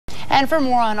And for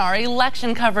more on our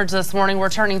election coverage this morning,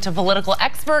 we're turning to political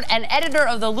expert and editor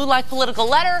of the LULAC Political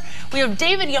Letter. We have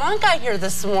David Yonki here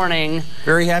this morning.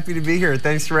 Very happy to be here.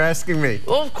 Thanks for asking me.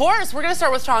 Well, of course. We're going to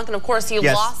start with Tonkin. Of course, he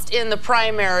lost in the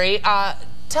primary.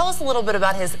 Tell us a little bit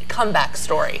about his comeback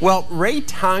story. Well, Ray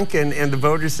Tonkin and the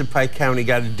voters of Pike County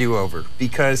got a do-over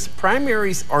because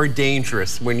primaries are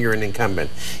dangerous when you're an incumbent.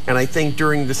 And I think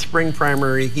during the spring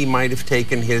primary, he might have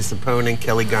taken his opponent,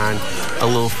 Kelly Gahn, a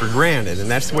little for granted.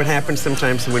 And that's what happens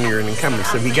sometimes when you're an incumbent.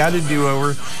 So he got a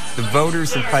do-over. The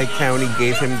voters of Pike County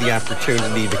gave him the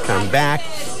opportunity to come back.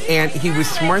 And he was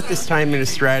smart this time in his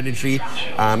strategy.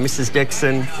 Mrs.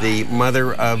 Dixon, the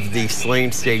mother of the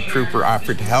slain state trooper,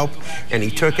 offered to help, and he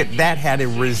took it. That had a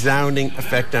resounding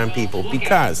effect on people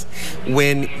because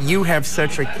when you have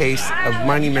such a case of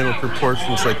monumental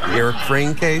proportions like the Eric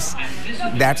Frayne case,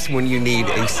 that's when you need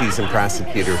a seasoned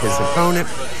prosecutor. His opponent,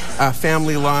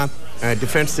 family law,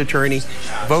 defense attorney,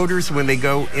 voters, when they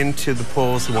go into the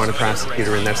polls, want a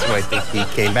prosecutor, and that's why I think he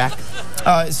came back.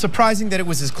 Surprising that it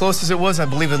was as close as it was, I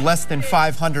believe, in less than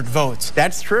 500 votes.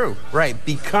 That's true, right,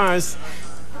 because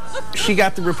she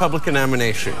got the Republican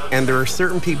nomination, and there are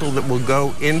certain people that will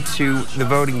go into the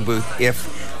voting booth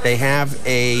if they have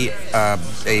a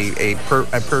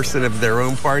person of their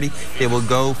own party. They will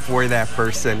go for that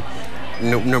person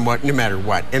no matter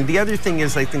what. And the other thing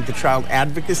is, I think the child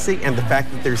advocacy and the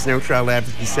fact that there's no child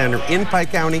advocacy center in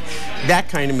Pike County, that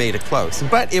kind of made it close.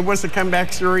 But it was a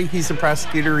comeback story. He's a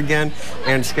prosecutor again,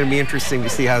 and it's going to be interesting to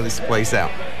see how this plays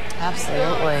out.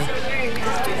 Absolutely.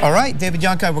 All right, David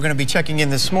Yonki, we're going to be checking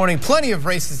in this morning. Plenty of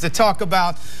races to talk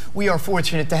about. We are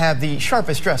fortunate to have the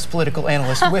sharpest dressed political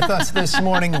analyst with us this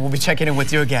morning, and we'll be checking in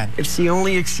with you again. It's the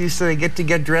only excuse that I get to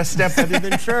get dressed up other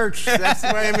than church. That's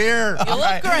why I'm here. You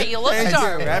look great. You look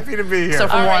sharp. Happy to be here. So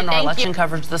for more on our election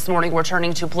coverage this morning, we're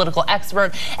turning to political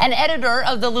expert and editor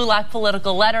of the LULAC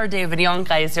Political Letter. David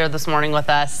Yonki is here this morning with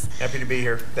us. Happy to be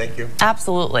here. Thank you.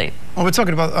 Absolutely. Well, we're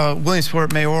talking about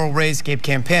Williamsport mayoral race, Gabe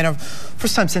Campana.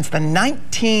 First time since the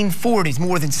 1940s,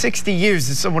 more than 60 years,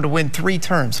 is someone to win 3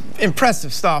 terms.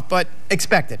 Impressive stuff, but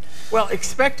expected. Well,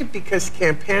 expected because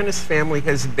Campana's family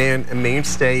has been a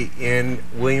mainstay in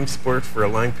Williamsport for a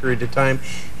long period of time.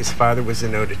 His father was a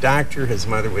noted doctor, his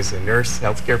mother was a nurse,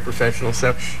 healthcare professional,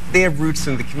 so they have roots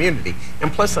in the community.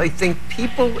 And plus, I think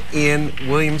people in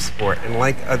Williamsport, and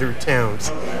like other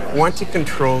towns, want to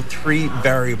control 3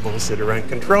 variables that are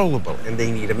uncontrollable, and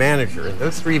they need a manager. And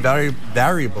those 3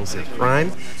 variables are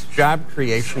crime, job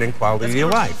creation, and quality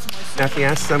of life. Now, if you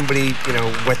ask somebody,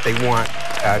 what they want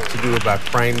to do about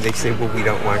crime, they say, well, we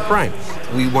don't want crime.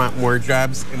 We want more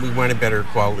jobs, and we want a better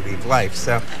quality of life.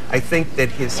 So I think that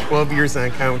his 12 years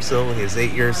on council, his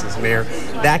 8 years as mayor,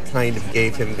 that kind of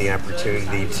gave him the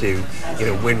opportunity to,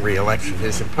 win re-election.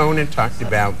 His opponent talked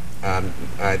about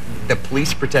the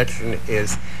police protection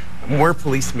is more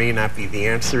police may not be the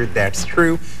answer. That's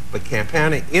true. But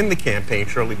Campana, in the campaign,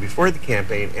 shortly before the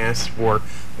campaign, asked for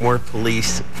more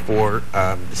police for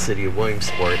the city of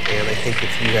Williamsport. And I think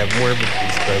if you have more of a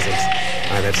police presence,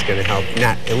 that's going to help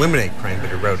not eliminate crime,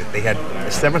 but erode it. They had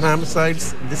 7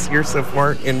 homicides this year so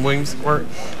far in Williamsport.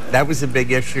 That was a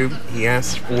big issue. He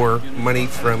asked for money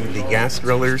from the gas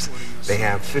drillers. They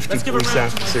have 50 police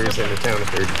officers in a town of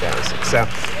 30,000. So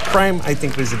crime, I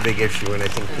think, was a big issue, and I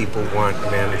think people want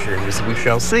a manager. And as we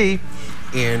shall see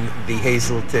in the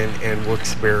Hazleton and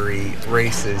Wilkes-Barre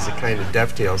races, it kind of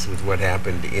dovetails with what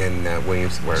happened in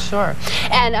Williamsport. Sure.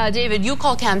 And David, you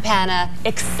call Campana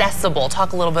accessible.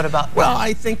 Talk a little bit about that. Well,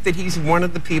 I think that he's one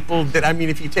of the people that,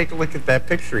 if you take a look at that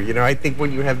picture, I think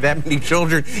when you have that many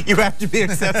children, you have to be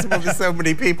accessible to so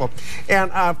many people.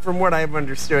 And from what I've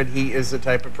understood, he is the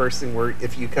type of person where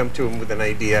if you come to him with an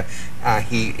idea,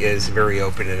 he is very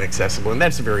open and accessible, and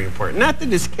that's very important. Not that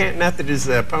his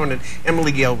opponent,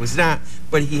 Emily Gale, was not,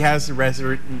 but he has a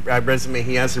resume,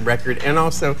 he has a record, and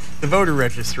also the voter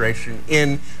registration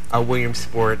in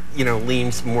Williamsport,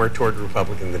 leans more toward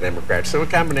Republican than Democrat. So a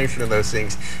combination of those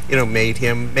things, made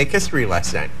him make history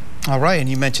last night. All right, and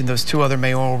you mentioned those 2 other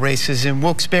mayoral races in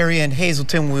Wilkes-Barre and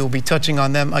Hazleton. We will be touching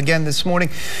on them again this morning.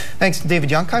 Thanks to David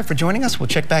Yonki for joining us. We'll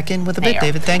check back in with a bit.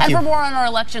 David, thank you. And for more on our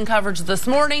election coverage this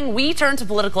morning, we turn to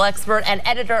political expert and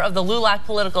editor of the LULAC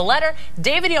Political Letter,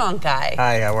 David Yonki.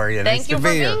 Hi, how are you? Thank you for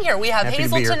being here. We have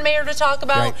Hazleton mayor to talk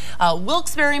about,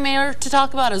 Wilkes-Barre mayor to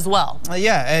talk about as well.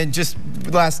 Yeah, and just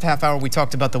last half hour we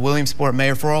talked about the Williamsport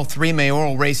mayor. For all 3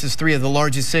 mayoral races, 3 of the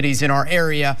largest cities in our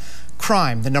area,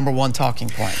 crime, the #1 talking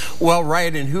point. Well,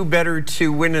 right, and who better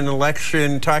to win an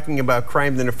election talking about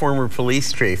crime than a former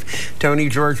police chief? Tony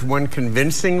George won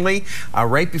convincingly.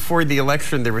 Right before the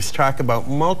election, there was talk about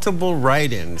multiple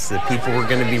write-ins, that people were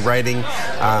going to be writing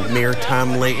Mayor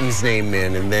Tom Layton's name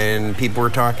in, and then people were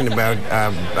talking about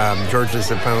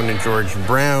George's opponent, George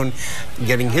Brown,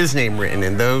 getting his name written,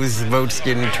 and those votes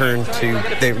didn't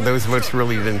those votes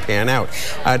really didn't pan out.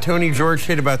 Tony George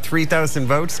hit about 3,000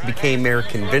 votes, became mayor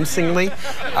convincingly.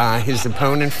 His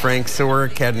opponent, Frank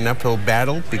Sorick, had an uphill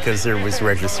battle because there was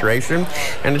registration,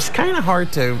 and it's kind of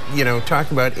hard to,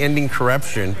 talk about ending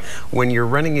corruption when you're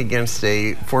running against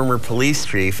a former police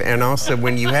chief, and also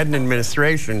when you had an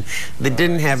administration that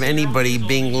didn't have anybody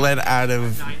being let out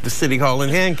of the city hall in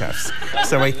handcuffs.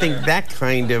 So I think that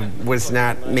kind of was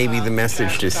not maybe the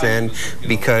message to send,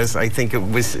 because I think it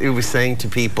was saying to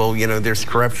people, there's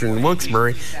corruption in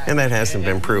Wilkes-Barre, and that hasn't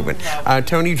been proven.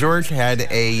 Tony George had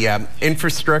a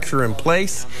infrastructure in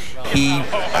place. He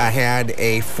had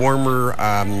a former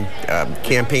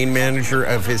campaign manager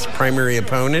of his primary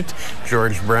opponent,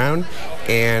 George Brown,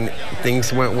 and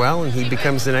things went well, and he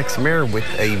becomes the next mayor with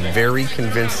a very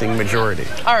convincing majority.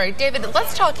 All right, David,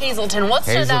 let's talk Hazleton. What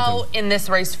stood out in this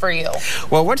race for you?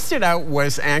 Well, what stood out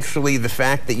was actually the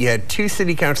fact that you had two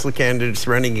city council candidates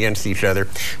running against each other,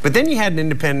 but then you had an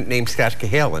independent named Scott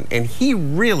Cahalan, and he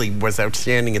really was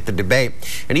outstanding at the debate.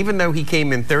 And even though he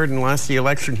came in third and lost the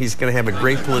election, he's going to have a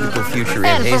great political future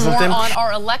in Hazleton. For more on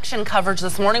our election coverage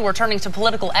this morning, we're turning to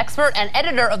political expert and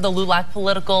editor of the LULAC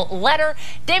Political Letter,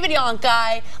 David Yonki.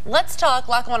 Let's talk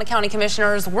Lackawanna County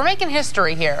Commissioners. We're making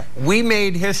history here. We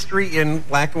made history in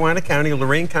Lackawanna County.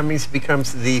 Lorraine Cummings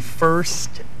becomes the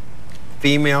first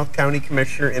female county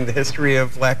commissioner in the history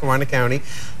of Lackawanna County.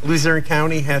 Luzerne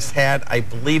County has had, I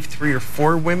believe, 3 or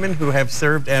 4 women who have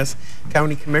served as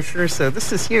county commissioners, so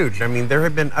this is huge. I mean, there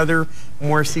have been other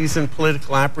more seasoned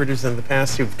political operatives in the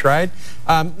past who've tried.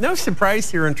 No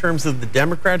surprise here in terms of the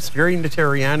Democrats. Jerry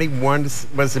Notarianni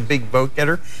was a big vote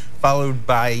getter, followed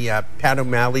by Pat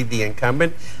O'Malley, the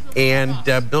incumbent, and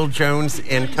Bill Jones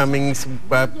and Cummings.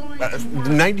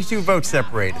 92 votes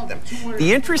separated them.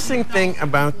 The interesting thing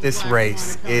about this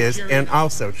race is, and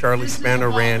also Charlie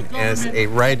Spano ran as a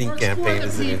writing campaign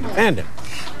as an independent,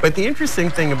 but the interesting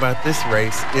thing about this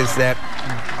race is that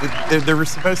there were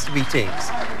supposed to be teams,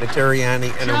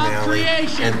 Notarianni and O'Malley,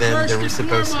 and then there were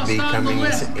supposed to be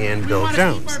Cummings and Bill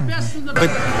Jones. But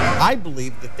I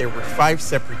believe that there were 5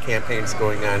 separate campaigns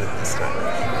going on at this time.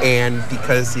 And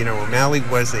because, O'Malley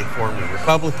was a former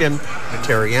Republican,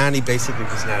 Notarianni basically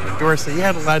was not endorsed, so you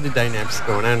had a lot of dynamics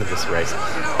going on in this race.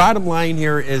 Bottom line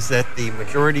here is that the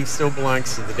majority still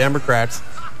belongs to the Democrats,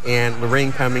 and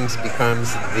Lorraine Cummings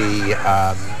becomes the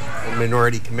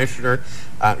minority commissioner.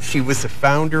 She was the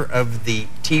founder of the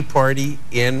Tea Party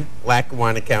in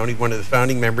Lackawanna County, one of the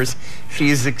founding members. She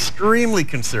is extremely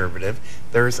conservative.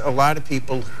 There's a lot of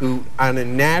people who, on a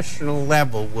national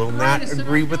level, will not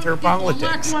agree with her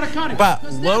politics.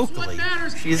 But locally,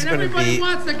 she's going to be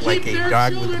like a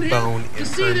dog with a bone in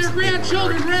terms of being a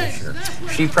minority commissioner.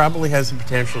 She probably has the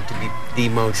potential to be the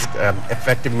most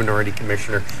effective minority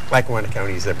commissioner Lackawanna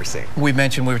County has ever seen. We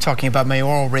mentioned we were talking about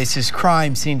mayoral races.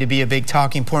 Crime seemed to be a big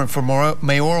talking point for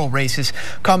mayoral races.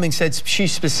 Cummings said she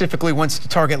specifically wants to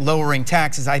target lowering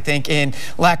taxes, I think, in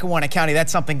Lackawanna County.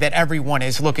 That's something that everyone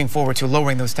is looking forward to,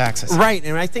 lowering those taxes. Right,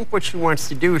 and I think what she wants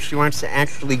to do is she wants to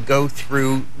actually go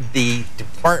through the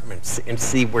departments and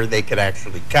see where they could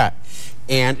actually cut.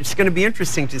 And it's going to be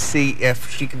interesting to see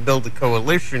if she can build a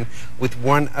coalition with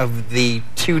one of the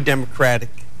 2 Democratic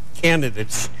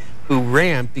candidates who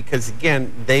ran, because,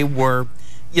 again, they were,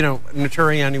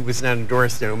 Notarianni was not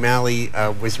endorsed, and O'Malley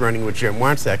was running with Jim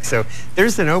Wanczak. So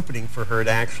there's an opening for her to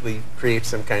actually create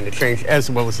some kind of change, as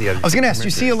well as the other. I was going to ask, do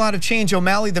you see a lot of change?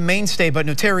 O'Malley, the mainstay, but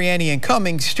Notarianni and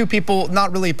Cummings, 2 people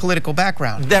not really a political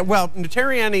background.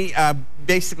 Notarianni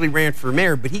basically ran for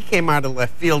mayor, but he came out of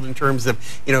left field in terms of,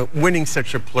 winning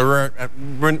such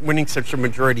a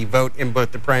majority vote in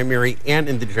both the primary and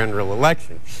in the general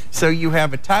election. So you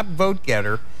have a top vote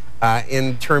getter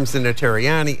in terms of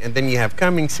Notarianni, and then you have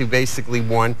Cummings, who basically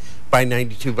won by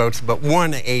 92 votes, but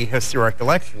won a historic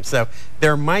election. So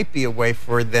there might be a way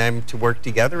for them to work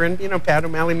together, and, Pat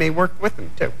O'Malley may work with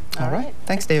them, too. All right.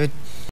 Thanks, David.